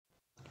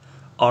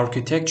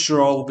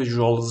Architectural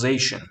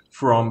visualization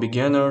from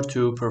beginner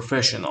to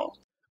professional.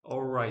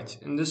 Alright,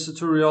 in this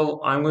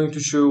tutorial I'm going to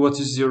show what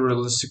is the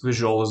realistic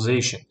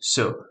visualization.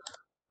 So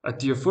at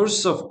the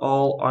first of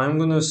all, I'm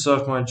going to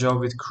start my job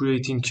with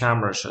creating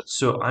camera shots.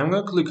 So I'm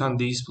going to click on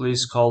this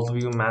place called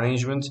view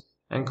management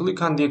and click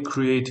on the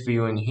create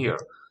view in here.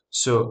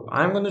 So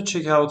I'm going to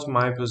check out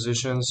my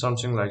position,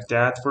 something like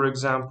that, for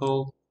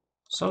example,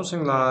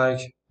 something like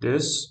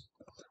this.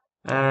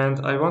 And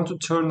I want to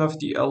turn off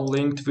the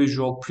linked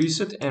visual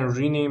preset and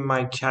rename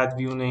my cat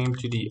view name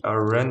to the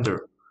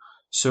render.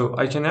 So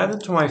I can add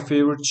it to my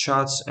favorite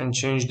shots and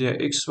change the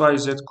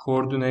XYZ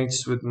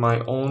coordinates with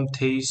my own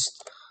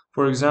taste.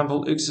 For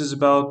example, X is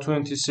about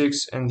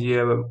 26 and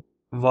the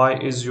Y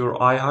is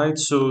your eye height.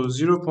 So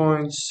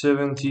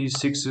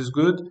 0.76 is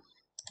good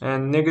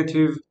and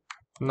negative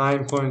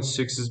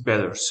 9.6 is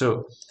better.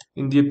 So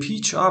in the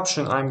pitch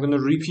option, I'm going to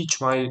repitch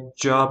my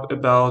job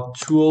about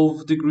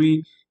 12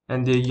 degree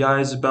and the Y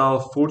is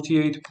about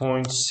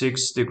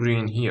 48.6 degree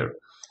in here.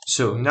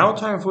 So now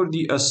time for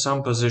the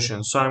sum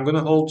position. So I'm going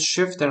to hold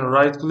shift and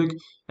right click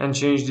and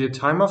change the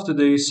time of the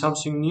day,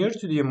 something near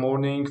to the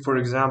morning, for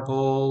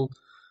example,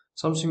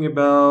 something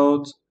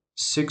about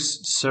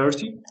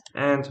 6:30,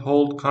 and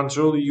hold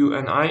Ctrl U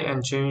and I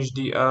and change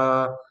the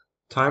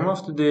time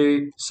of the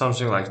day,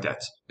 something like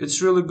that.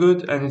 It's really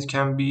good and it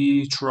can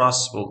be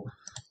trustable.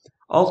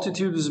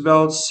 Altitude is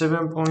about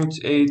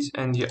 7.8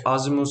 and the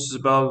azimuth is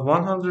about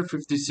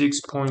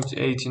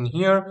 156.8 in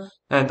here,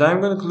 and I'm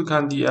going to click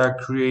on the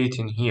create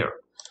in here.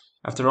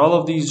 After all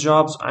of these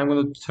jobs, I'm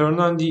going to turn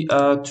on the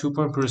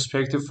 2-point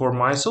perspective for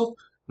myself.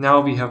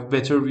 Now we have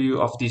better view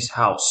of this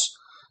house.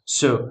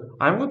 So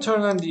I'm going to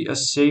turn on the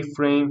save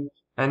frame,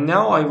 and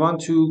now I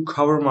want to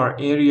cover my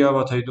area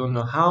but I don't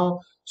know how.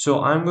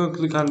 So I'm going to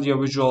click on the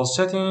visual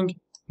setting,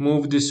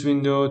 move this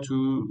window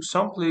to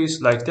some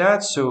place like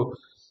that. So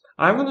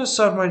I'm going to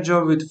start my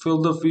job with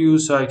field of view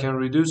so I can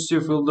reduce the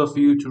field of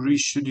view to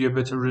reach to the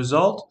better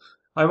result.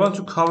 I want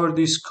to cover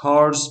this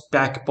car's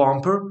back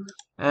bumper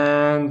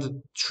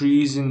and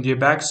trees in the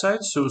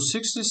backside. So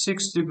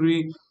 66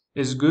 degree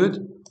is good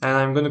and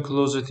I'm going to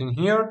close it in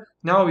here.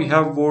 Now we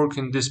have work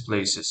in these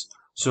places.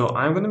 So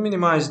I'm going to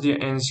minimize the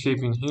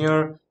Enscape in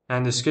here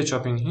and the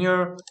SketchUp in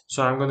here.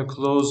 So I'm going to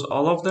close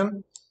all of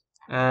them.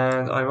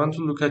 And I want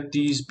to look at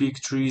these big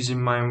trees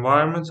in my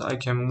environment. I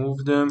can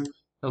move them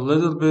a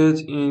little bit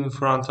in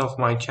front of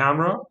my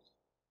camera,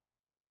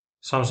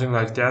 something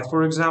like that.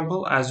 For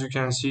example, as you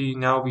can see,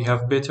 now we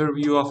have better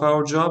view of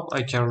our job.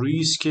 I can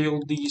rescale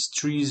these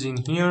trees in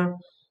here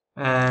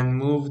and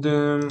move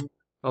them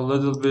a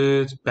little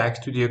bit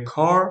back to the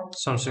car,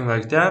 something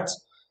like that.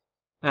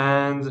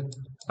 And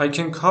I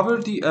can cover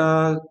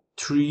the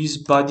tree's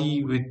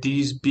body with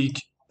these big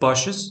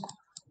bushes.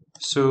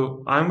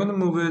 So I'm gonna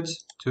move it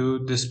to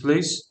this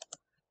place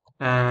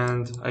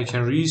and I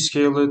can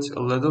rescale it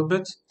a little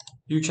bit.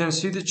 You can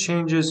see the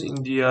changes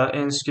in the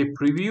Enscape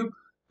preview,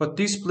 but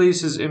this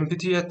place is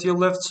empty at the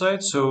left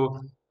side,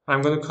 so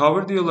I'm going to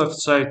cover the left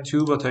side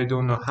too, but I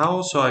don't know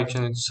how. So I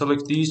can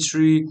select these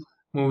three,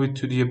 move it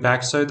to the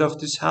back side of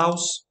this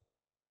house,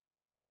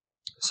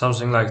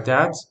 something like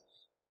that,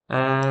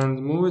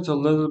 and move it a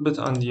little bit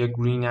on the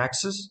green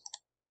axis,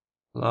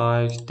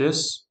 like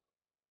this.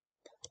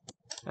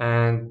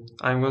 And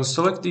I'm going to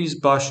select these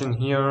brush in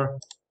here,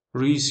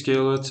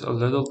 rescale it a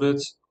little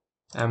bit,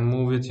 and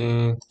move it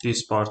in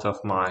this part of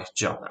my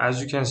job. As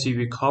you can see,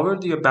 we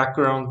covered the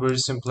background very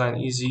simple and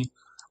easy,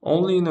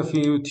 only in a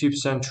few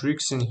tips and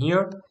tricks in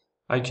here.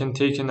 I can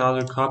take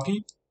another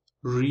copy,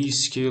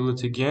 rescale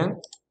it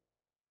again,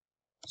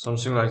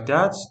 something like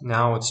that.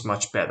 Now it's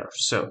much better.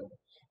 So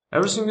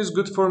everything is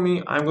good for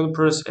me. I'm going to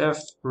press F,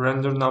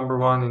 render number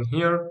 1 in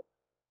here.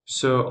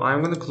 So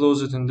I'm going to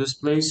close it in this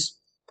place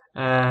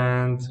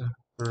and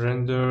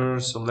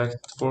render select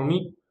for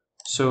me.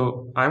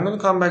 So I'm going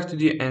to come back to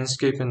the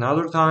Enscape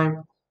another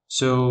time.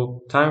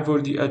 So time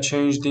for the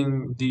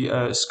changing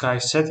the sky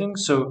setting.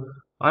 So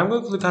I'm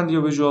going to click on the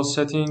visual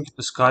setting,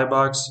 the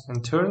skybox,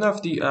 and turn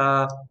off the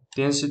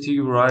density,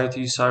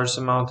 variety, source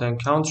amount,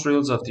 and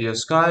contrails of the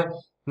sky.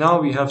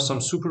 Now we have some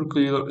super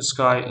clear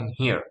sky in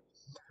here.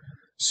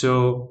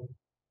 So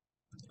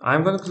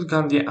I'm going to click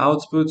on the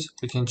output.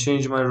 I can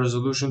change my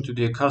resolution to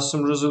the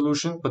custom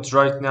resolution, but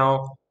right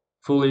now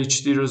full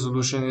HD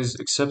resolution is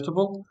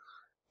acceptable.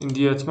 In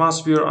the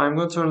atmosphere, I'm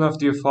going to turn off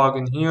the fog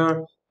in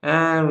here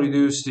and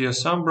reduce the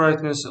sun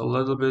brightness a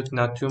little bit,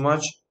 not too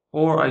much,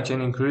 or I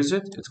can increase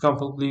it. It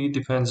completely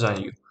depends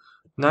on you.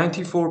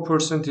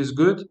 94% is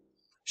good.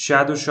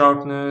 Shadow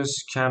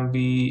sharpness can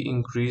be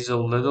increased a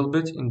little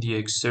bit in the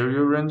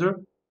exterior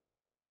render,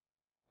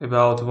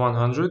 about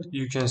 100.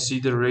 You can see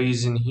the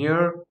rays in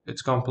here. It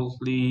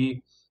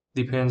completely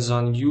depends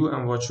on you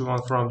and what you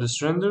want from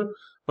this render.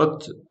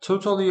 But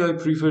totally I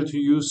prefer to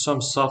use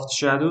some soft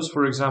shadows.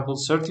 For example,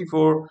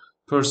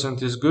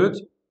 34% is good.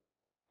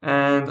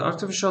 And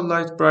artificial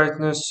light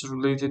brightness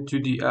related to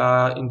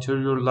the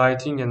interior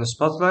lighting and the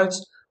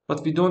spotlights.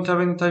 But we don't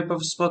have any type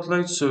of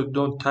spotlight, so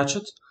don't touch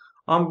it.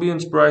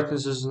 Ambient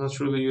brightness is not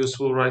really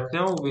useful right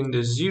now.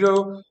 Windows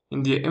 0.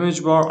 In the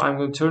image bar, I'm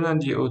going to turn on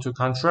the auto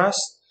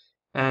contrast,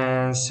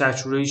 and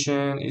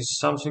saturation is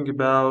something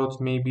about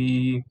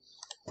maybe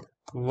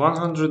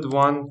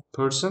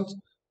 101%.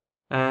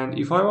 And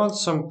if I want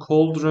some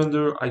cold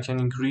render, I can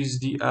increase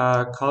the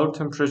color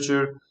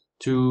temperature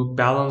to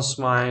balance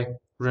my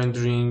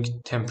rendering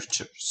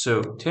temperature.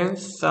 So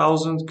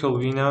 10,000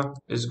 Kelvin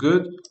is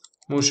good.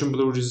 Motion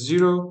blur is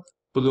 0,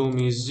 bloom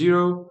is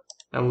 0,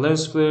 and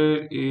lens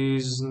flare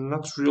is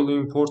not really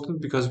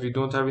important because we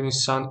don't have any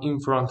sun in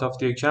front of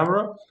the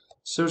camera.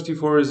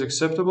 34 is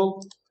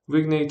acceptable.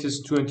 Vignette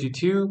is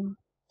 22,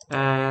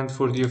 and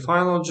for the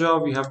final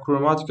job we have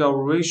chromatic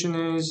aberration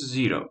is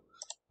 0.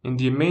 In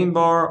the main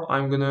bar,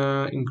 I'm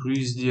gonna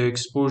increase the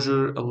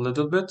exposure a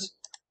little bit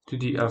to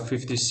the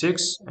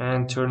 56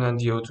 and turn on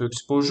the auto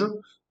exposure.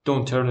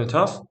 Don't turn it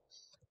off.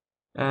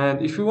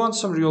 And if you want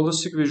some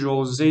realistic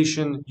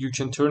visualization, you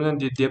can turn on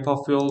the depth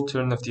of field,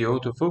 turn off the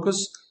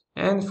autofocus,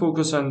 and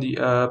focus on the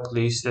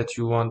place that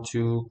you want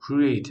to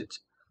create it.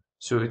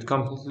 So it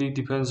completely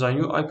depends on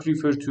you. I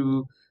prefer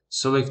to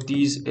select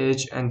these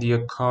edge and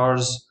the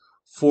car's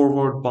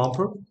forward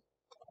bumper.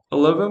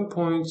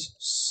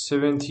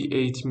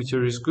 11.78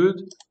 meter is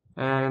good,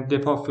 and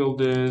depth of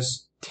field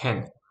is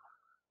 10.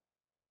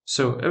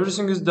 So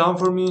everything is done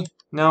for me.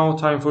 Now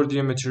time for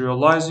the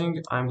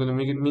materializing. I'm going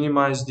to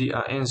minimize the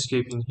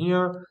Enscape in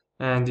here,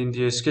 and in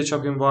the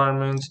SketchUp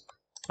environment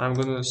I'm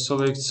going to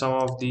select some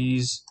of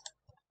these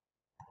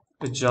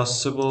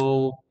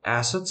adjustable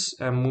assets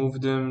and move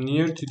them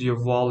near to the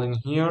wall in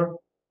here.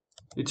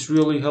 It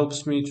really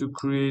helps me to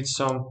create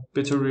some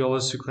better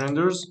realistic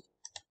renders.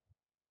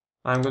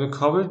 I'm going to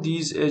cover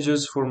these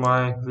edges for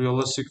my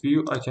realistic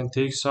view. I can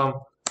take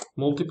some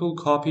multiple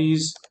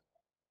copies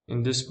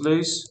in this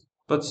place,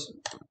 but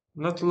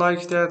not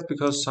like that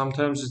because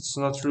sometimes it's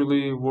not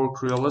really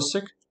work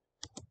realistic.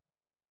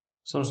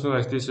 Something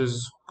like this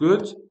is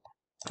good.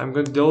 I'm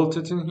going to delete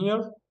it in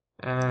here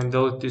and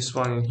delete this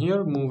one in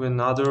here. Move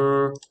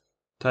another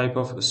type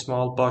of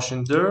small brush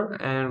in there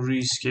and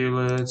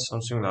rescale it,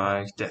 something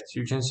like that.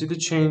 You can see the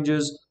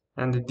changes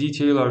and the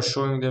detail are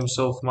showing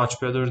themselves much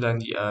better than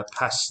the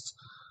past.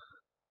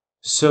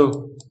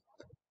 So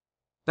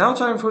now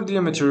time for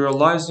the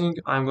materializing.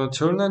 I'm going to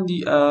turn on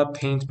the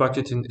paint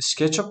bucket in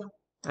SketchUp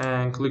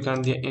and click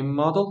on the M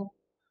model.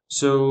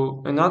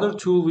 So another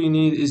tool we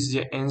need is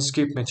the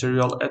Enscape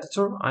material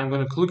editor. I'm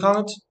going to click on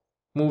it,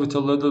 move it a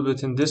little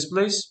bit in this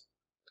place.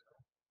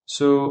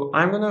 So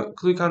I'm going to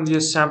click on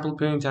the sample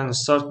paint and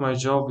start my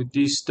job with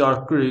this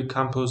dark gray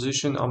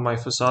composition on my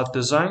facade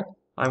design.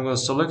 I'm going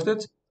to select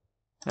it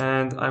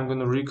and I'm going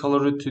to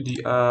recolor it to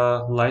the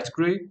light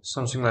gray,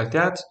 something like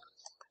that.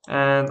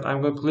 And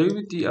I'm going to play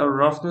with the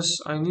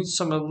roughness. I need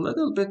some a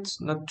little bit,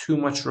 not too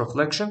much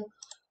reflection.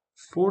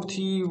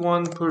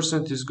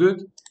 41% is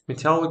good.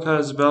 Metallica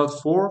is about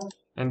 4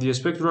 and the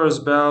spectra is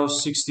about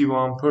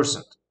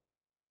 61%.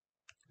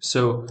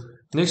 So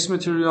next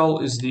material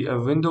is the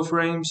window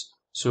frames.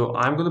 So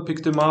I'm going to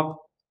pick them up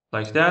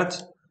like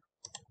that.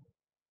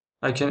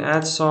 I can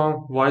add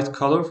some white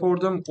color for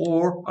them,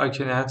 or I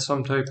can add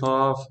some type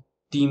of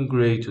dim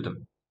gray to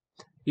them.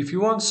 If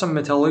you want some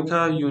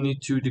Metallica, you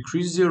need to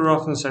decrease the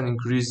roughness and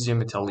increase the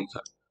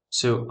Metallica.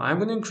 So I'm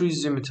going to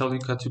increase the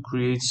Metallica to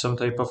create some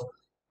type of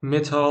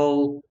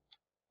metal,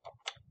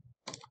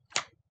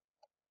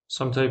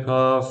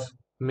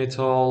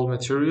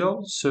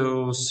 material.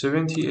 So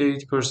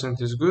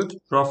 78% is good.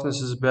 Roughness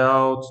is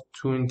about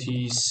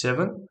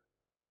 27.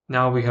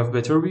 Now we have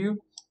better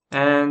view.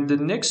 And the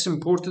next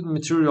important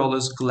material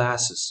is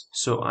glasses.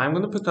 So I'm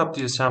going to pick up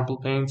the sample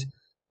paint,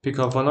 pick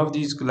up one of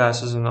these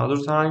glasses another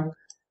time,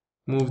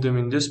 move them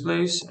in this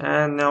place,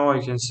 and now I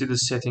can see the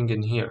setting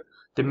in here.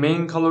 The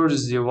main color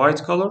is the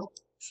white color,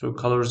 so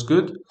color is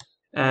good.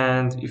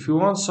 And if you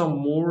want some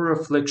more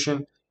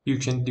reflection, you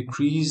can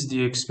decrease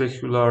the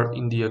specular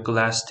in the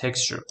glass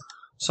texture.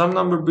 Some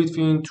number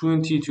between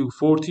 20 to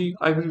 40.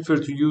 I prefer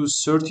to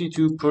use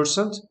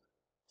 32%.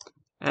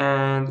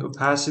 And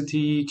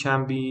opacity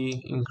can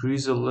be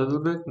increased a little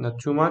bit, not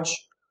too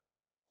much.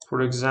 For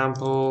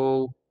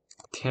example,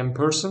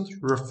 10%.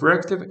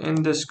 Refractive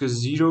index is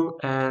 0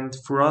 and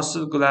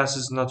frosted glass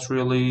is not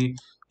really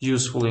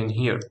useful in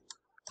here.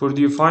 For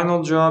the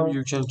final job,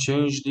 you can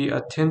change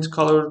the tint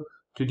color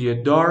to the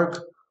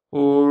dark,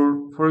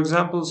 or for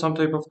example some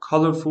type of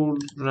colorful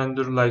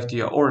render like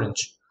the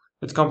orange.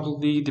 It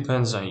completely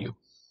depends on you.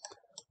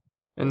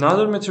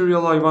 Another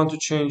material I want to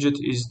change it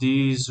is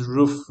these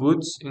roof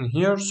woods in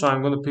here, so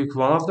I'm going to pick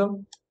one of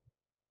them.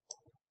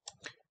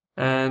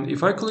 And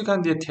if I click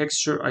on the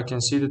texture, I can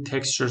see the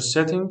texture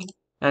setting.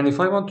 And if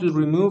I want to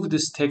remove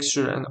this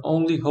texture and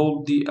only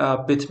hold the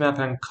bitmap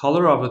and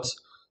color of it,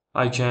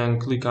 I can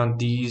click on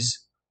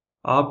these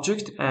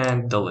object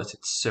and delete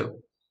it.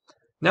 So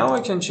now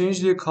I can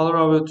change the color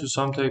of it to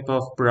some type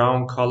of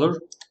brown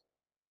color,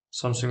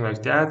 something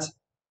like that,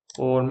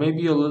 or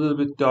maybe a little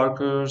bit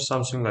darker,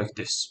 something like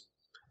this.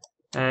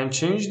 And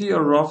change the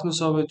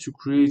roughness of it to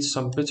create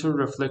some better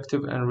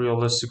reflective and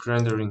realistic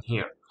rendering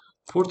here.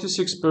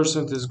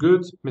 46% is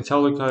good,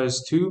 Metallica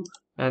is 2,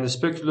 and the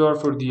specular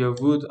for the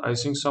wood, I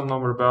think some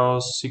number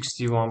about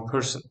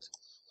 61%.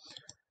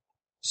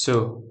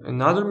 So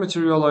another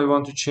material I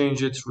want to change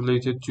it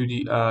related to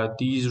the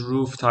these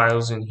roof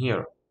tiles in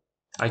here.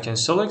 I can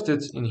select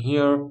it in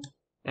here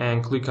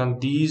and click on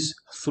these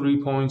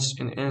 3 points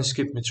in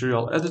Enscape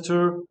material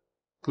editor,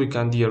 click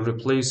on the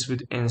replace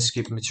with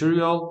Enscape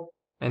material,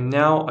 and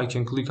now I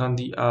can click on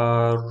the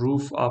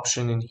roof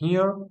option in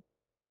here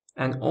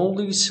and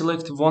only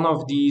select one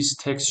of these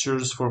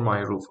textures for my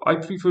roof. I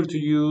prefer to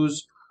use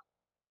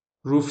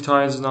roof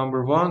tiles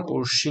number 1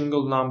 or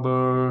shingle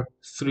number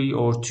 3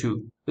 or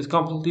 2. It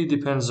completely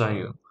depends on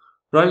you.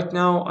 Right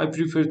now I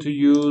prefer to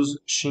use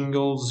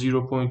shingle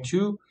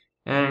 0.2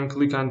 and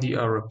click on the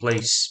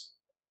replace.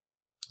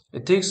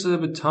 It takes a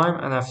little bit time,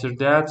 and after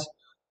that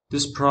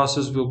this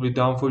process will be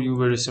done for you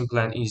very simple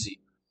and easy.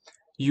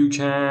 You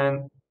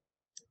can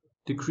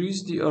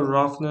decrease the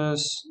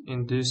roughness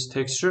in this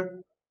texture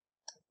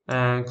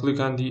and click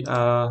on the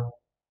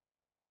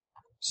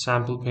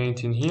sample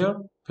paint in here,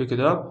 pick it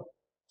up,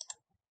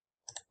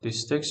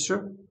 this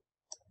texture,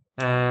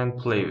 and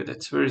play with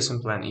it. Very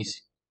simple and easy.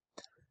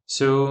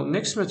 So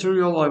next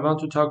material I want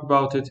to talk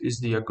about it is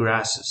the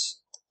grasses.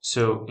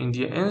 So in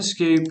the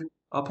Enscape,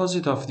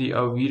 opposite of the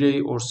V-Ray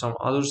or some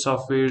other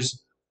softwares,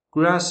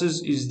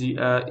 grasses is the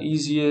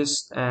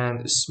easiest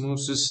and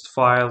smoothest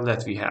file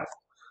that we have.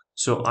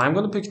 So I'm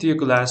going to pick the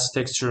glass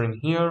texture in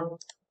here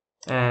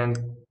and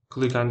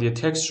click on the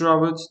texture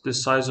of it. The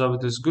size of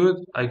it is good.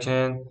 I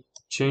can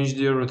change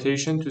the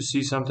rotation to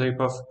see some type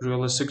of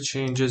realistic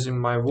changes in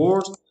my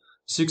world.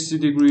 60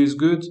 degrees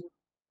good,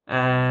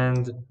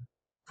 and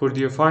for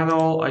the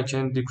final I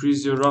can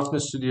decrease the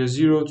roughness to the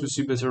 0 to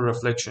see better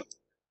reflection.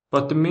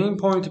 But the main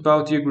point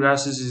about the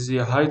grasses is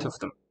the height of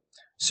them.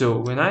 So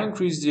when I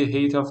increase the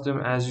height of them,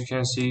 as you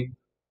can see,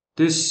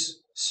 this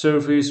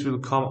surface will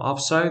come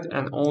upside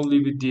and only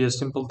with the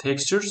simple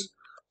textures.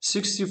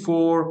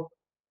 64%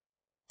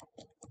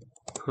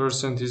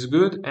 is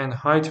good, and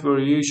height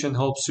variation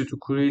helps you to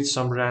create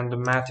some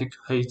randomatic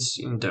heights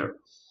in there.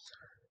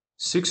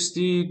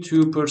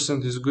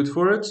 62% is good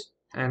for it,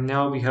 and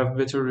now we have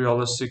better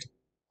realistic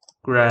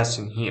grass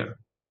in here.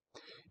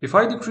 If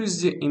I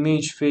decrease the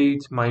image fade,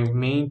 my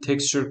main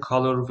texture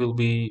color will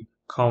be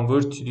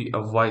convert to the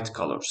white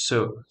color.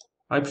 So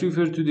I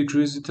prefer to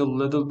decrease it a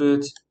little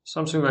bit,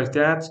 something like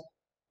that,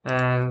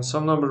 and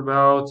some number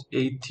about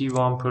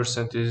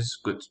 81% is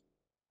good.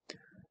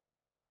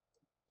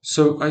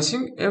 So I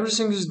think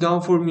everything is done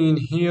for me in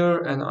here,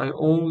 and I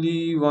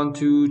only want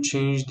to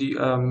change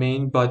the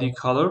main body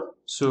color.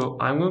 So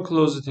I'm going to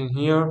close it in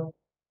here.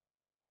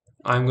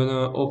 I'm going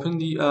to open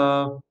the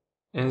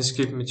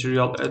Enscape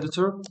material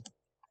editor.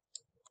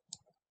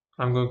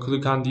 I'm going to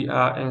click on the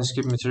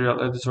Enscape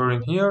material editor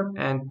in here,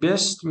 and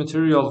best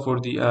material for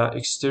the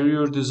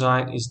exterior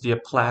design is the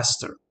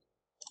plaster.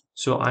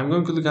 So I'm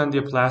going to click on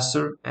the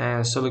plaster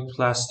and select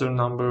plaster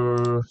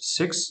number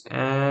 6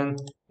 and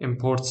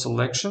import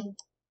selection.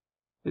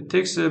 It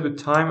takes a bit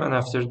time, and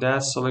after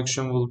that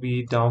selection will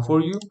be done for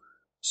you.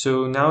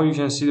 So now you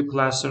can see the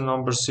plaster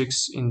number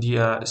 6 in the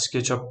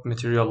SketchUp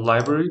material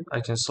library. I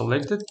can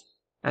select it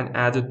and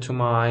add it to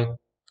my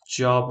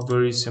job.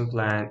 Very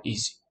simple and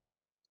easy.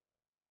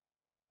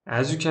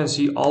 As you can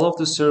see, all of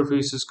the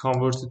surface is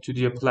converted to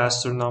the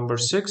plaster number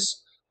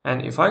 6.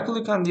 And if I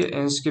click on the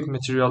Enscape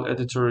material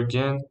editor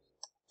again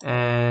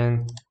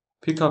and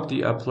pick up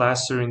the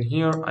plaster in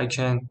here, I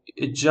can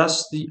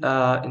adjust the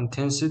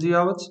intensity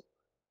of it.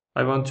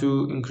 I want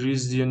to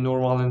increase the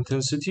normal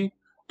intensity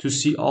to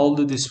see all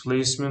the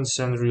displacements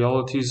and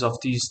realities of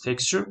these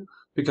texture,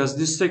 because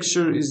this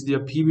texture is the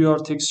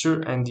PBR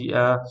texture and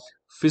the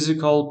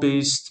physical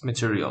based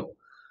material.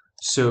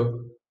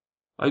 So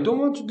I don't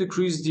want to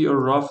decrease the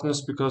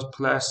roughness because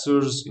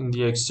plasters in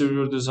the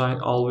exterior design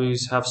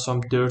always have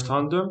some dirt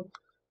on them.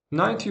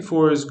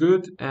 94 is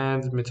good,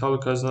 and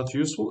Metallica is not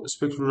useful.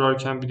 Specular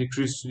can be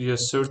decreased to the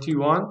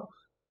 31,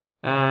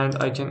 and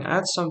I can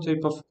add some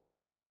type of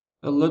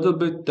a little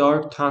bit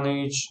dark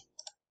tonnage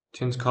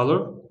tint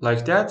color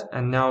like that,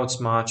 and now it's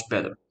much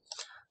better.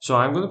 So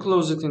I'm going to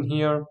close it in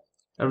here.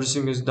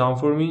 Everything is done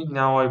for me.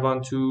 Now I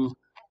want to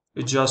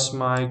adjust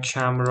my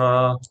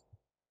camera,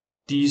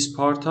 this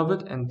part of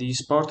it and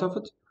this part of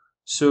it.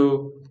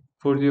 So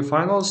for the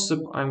final step,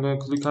 I'm going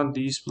to click on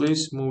this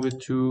place, move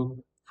it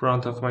to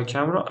front of my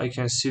camera. I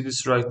can see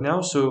this right now.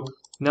 So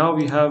now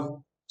we have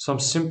some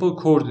simple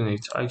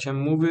coordinates. I can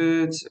move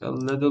it a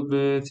little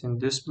bit in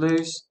this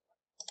place,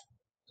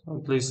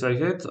 some place like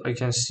it. I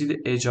can see the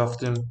edge of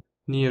them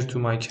near to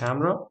my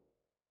camera.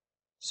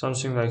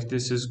 Something like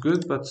this is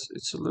good, but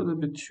it's a little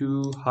bit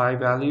too high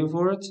value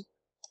for it.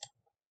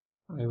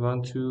 I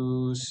want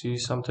to see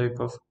some type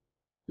of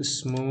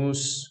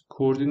smooth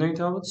coordinate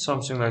of it,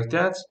 something like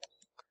that.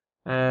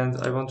 And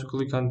I want to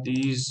click on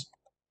these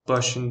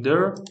brush in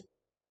there,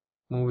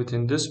 move it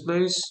in this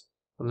place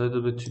a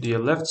little bit to the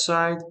left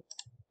side,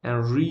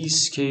 and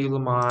rescale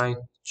my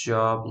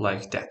job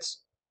like that.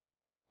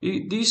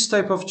 These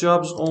type of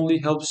jobs only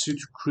helps you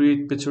to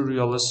create better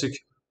realistic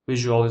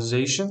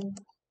visualization.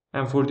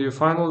 And for the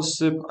final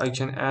step, I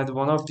can add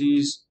one of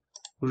these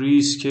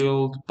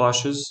rescaled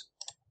bushes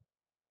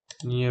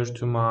near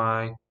to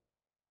my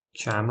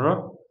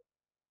camera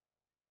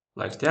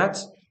like that,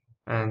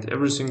 and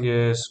everything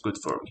is good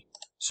for me.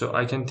 So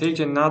I can take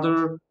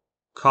another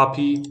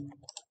copy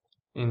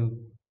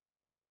in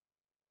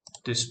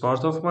this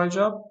part of my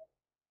job,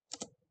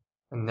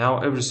 and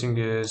now everything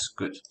is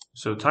good.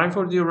 So time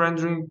for the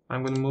rendering.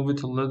 I'm going to move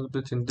it a little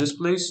bit in this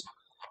place.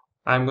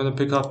 I'm going to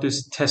pick up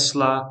this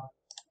Tesla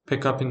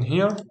pickup in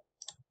here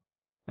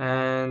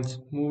and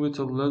move it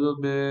a little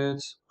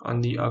bit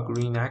on the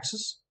green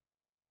axis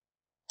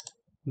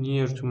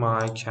near to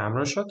my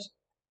camera shot.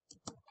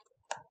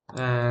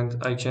 And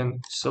I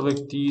can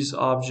select these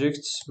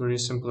objects, very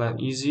simple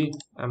and easy,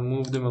 and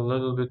move them a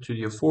little bit to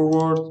the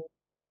forward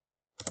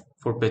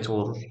for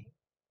better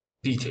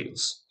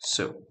details.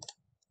 So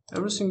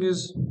everything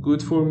is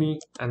good for me,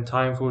 and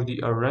time for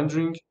the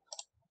rendering.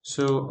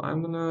 So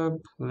I'm gonna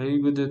play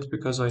with it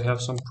because I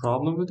have some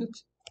problem with it.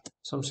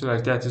 Something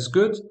like that is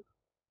good.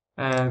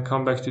 And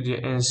come back to the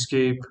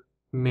Enscape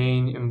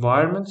main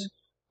environment.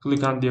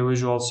 Click on the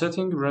visual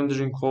setting,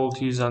 rendering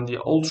quality is on the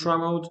ultra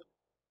mode,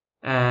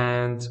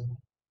 and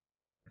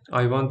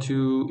I want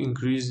to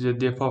increase the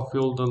depth of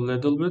field a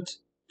little bit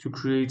to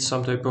create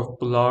some type of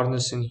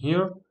blurriness in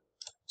here.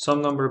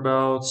 Some number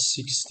about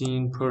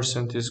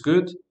 16% is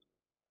good.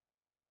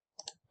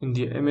 In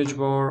the image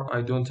bar,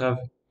 I don't have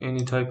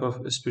any type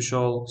of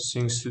special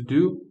things to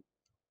do.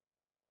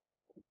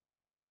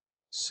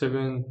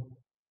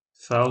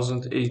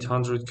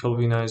 7800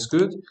 Kelvin is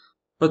good.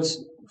 But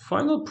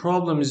final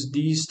problem is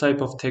these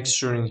type of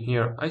texture in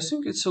here. I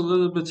think it's a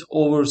little bit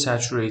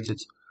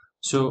oversaturated.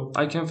 So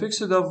I can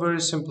fix it up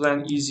very simple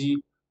and easy.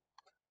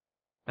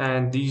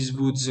 And these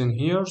woods in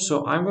here.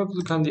 So I'm going to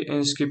click on the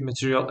Enscape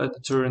material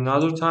editor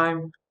another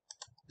time.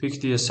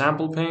 Pick the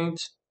sample paint.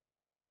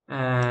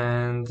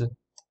 And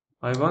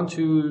I want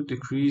to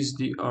decrease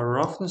the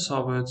roughness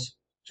of it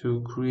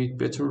to create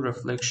better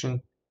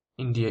reflection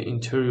in the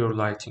interior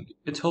lighting.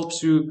 It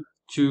helps you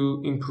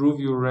to improve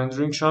your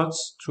rendering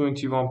shots.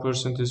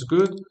 21% is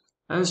good,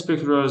 and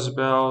spectra is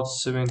about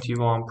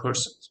 71%.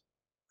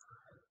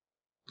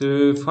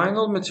 The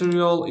final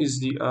material is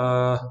the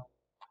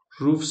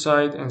roof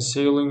side and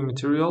ceiling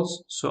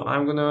materials. So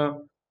I'm gonna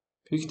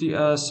pick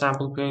the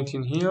sample paint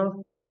in here,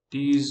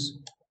 these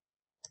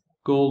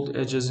gold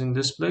edges in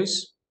this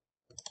place.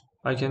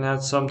 I can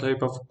add some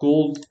type of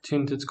gold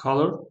tinted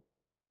color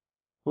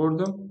for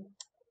them,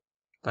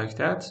 like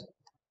that.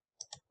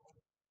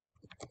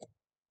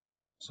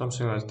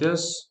 Something like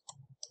this.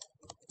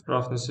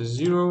 Roughness is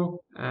 0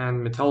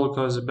 and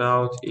Metallica is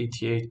about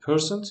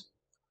 88%.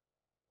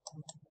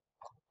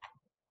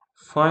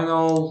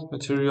 Final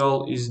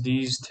material is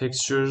these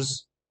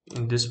textures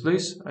in this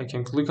place. I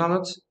can click on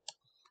it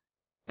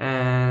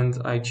and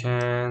I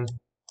can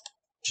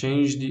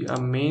change the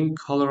main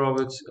color of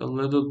it a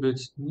little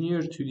bit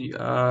near to the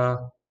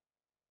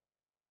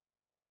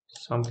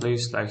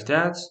someplace like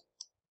that.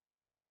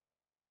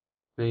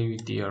 Play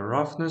with the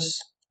roughness.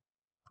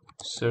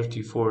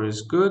 34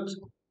 is good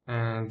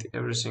and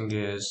everything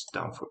is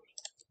done for me.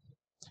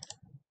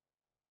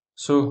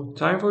 So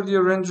time for the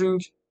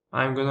rendering.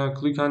 I'm gonna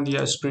click on the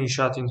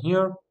screenshot in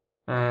here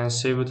and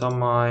save it on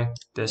my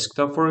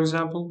desktop, for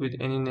example, with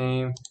any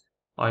name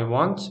I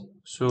want.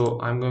 So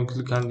I'm going to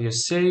click on the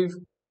save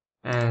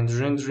and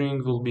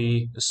rendering will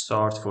be the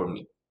start for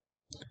me.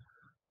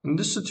 In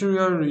this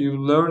tutorial, you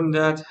learned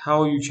that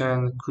how you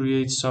can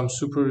create some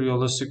super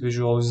realistic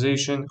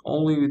visualization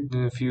only with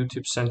a few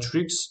tips and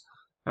tricks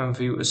and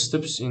few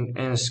steps in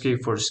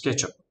Enscape for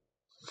SketchUp.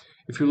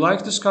 If you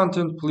like this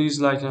content,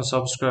 please like and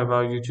subscribe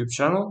our YouTube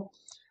channel.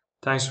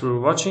 Thanks for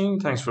watching,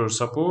 thanks for your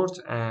support,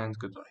 and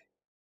goodbye.